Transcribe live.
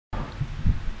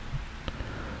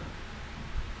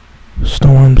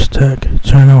Storm's Tech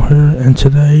channel here, and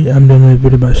today I'm doing a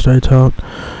video about Straight Talk.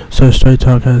 So Straight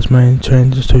Talk has made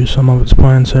changes to some of its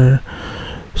plans here.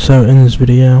 So in this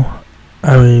video,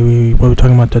 we'll be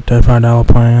talking about the $35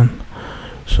 plan.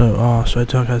 So Straight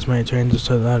Talk has made changes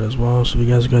to that as well. So if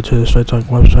you guys go to the Straight Talk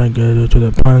website, go to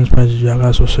the plans page, y'all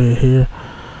guys will see it here.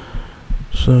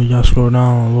 So y'all scroll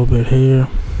down a little bit here.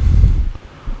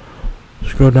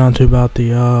 Scroll down to about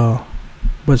the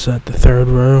what's that, the third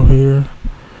row here,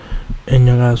 and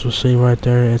you guys will see right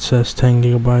there it says 10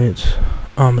 gigabytes.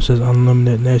 It says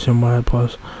unlimited nationwide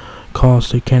plus calls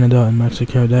to Canada and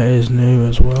Mexico. That is new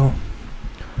as well.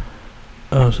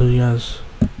 So you guys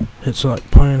hit select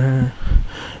plan here.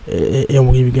 It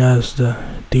will give you guys the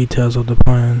details of the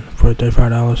plan for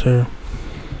 $35 here.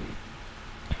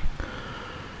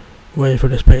 Wait for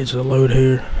this page to load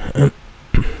here.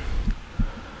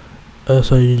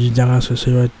 So you guys can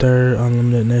see right there,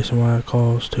 unlimited nationwide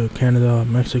calls to Canada,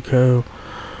 Mexico,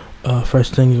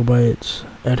 first 10 gigabytes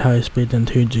at high speed, then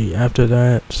 2G after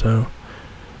that. So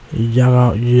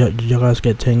y'all guys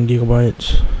get 10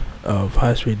 gigabytes of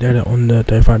high speed data on the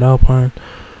 $35 plan,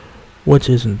 which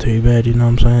isn't too bad, you know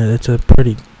what I'm saying? It's a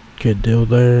pretty good deal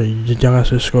there. Y'all guys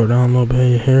just scroll down a little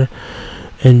bit here,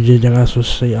 and y'all guys will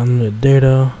see unlimited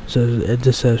data. It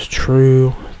just says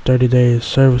true 30 days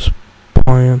service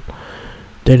plan.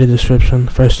 Data description,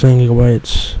 first 10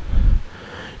 gigabytes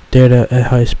data at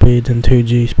high speeds and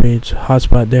 2G speeds,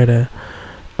 hotspot data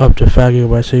up to 5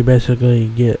 gigabytes. So you basically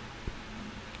get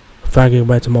 5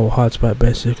 gigabytes of mobile hotspot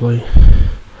basically,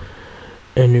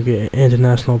 and you get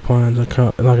international plans.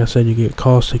 Like I said, you get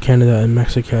calls to Canada and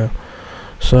Mexico.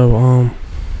 So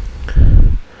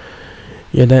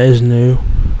yeah, that is new.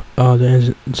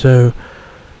 So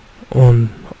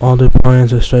on all the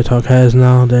plans that Straight Talk has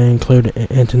now, they include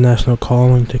international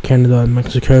calling to Canada and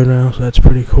Mexico now, so that's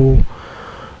pretty cool.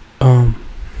 So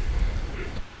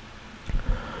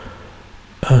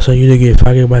you do get 5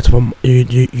 gigabytes of you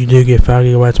do get 5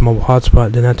 gigabytes of mobile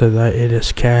hotspot. Then after that, it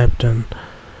is capped, and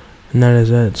that is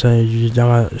it. So you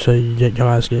guys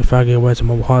get 5 gigabytes of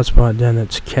mobile hotspot. Then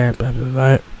it's capped after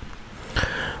that.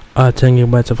 10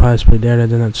 gigabytes of high speed data.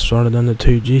 Then it's started under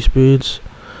 2G speeds.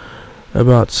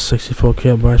 About 64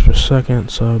 kilobytes per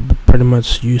second, so pretty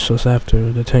much useless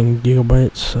after the 10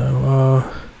 gigabytes. So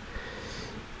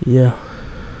yeah.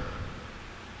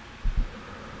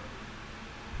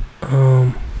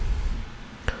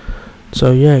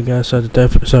 So yeah, guys.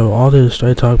 So all the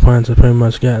Straight Talk plans have pretty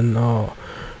much gotten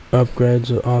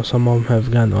upgrades. Some of them have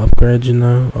gotten upgrades. You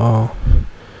know,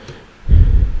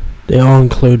 they all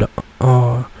include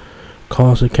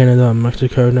calls to Canada and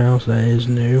Mexico now, so that is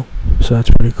new. So that's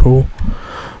pretty cool.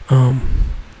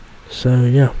 So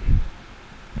yeah,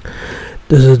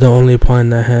 this is the only plan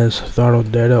that has throttle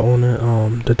data on it.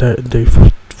 The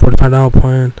 $45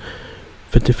 plan,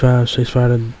 $55,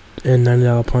 $65, and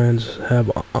 $90 plans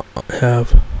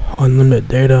have unlimited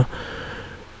data,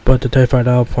 but the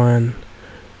 $35 plan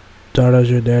throttles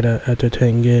your data after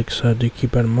 10 gigs. So do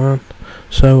keep that in mind.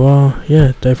 So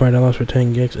yeah, $35 for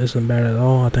 10 gigs isn't bad at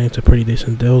all. I think it's a pretty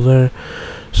decent deal there.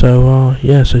 So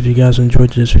yeah, so if you guys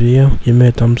enjoyed this video, give me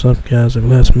a thumbs up, guys. It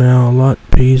lets me out a lot.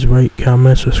 Please rate,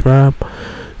 comment, subscribe.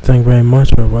 Thank you very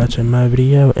much for watching my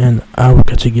video, and I will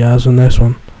catch you guys on the next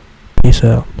one. Peace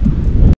out.